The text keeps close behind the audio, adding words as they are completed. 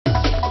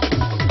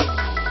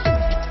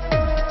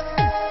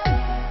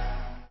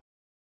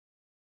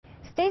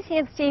Tracy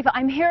and Steve,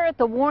 I'm here at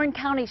the Warren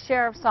County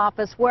Sheriff's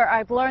Office where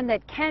I've learned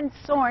that Ken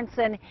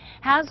Sorenson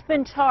has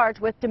been charged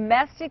with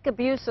domestic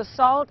abuse,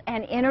 assault,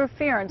 and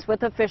interference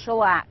with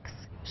official acts.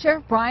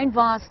 Sheriff Brian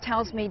Voss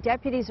tells me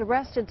deputies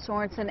arrested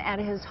Sorenson at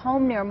his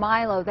home near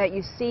Milo that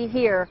you see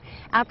here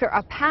after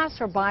a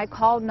passerby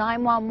called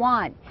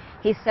 911.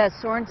 He says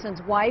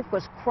Sorenson's wife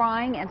was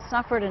crying and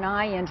suffered an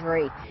eye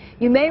injury.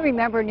 You may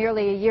remember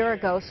nearly a year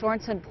ago,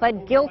 Sorenson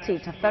pled guilty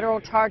to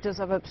federal charges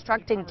of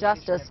obstructing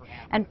justice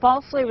and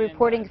falsely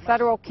reporting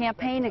federal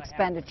campaign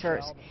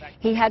expenditures.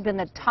 He had been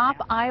the top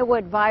Iowa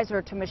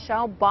advisor to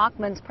Michelle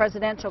Bachmann's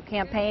presidential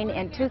campaign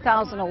in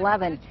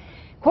 2011.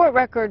 Court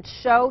records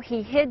show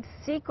he hid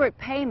secret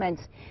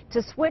payments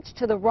to switch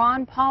to the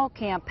Ron Paul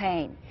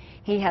campaign.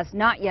 He has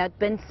not yet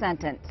been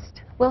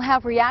sentenced. We'll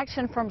have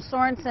reaction from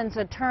Sorenson's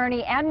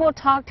attorney, and we'll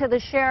talk to the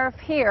sheriff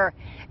here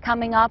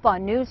coming up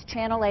on News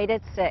Channel 8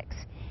 at 6.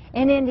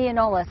 In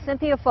Indianola,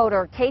 Cynthia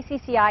Fodor,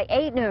 KCCI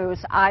 8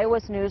 News,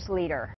 Iowa's news leader.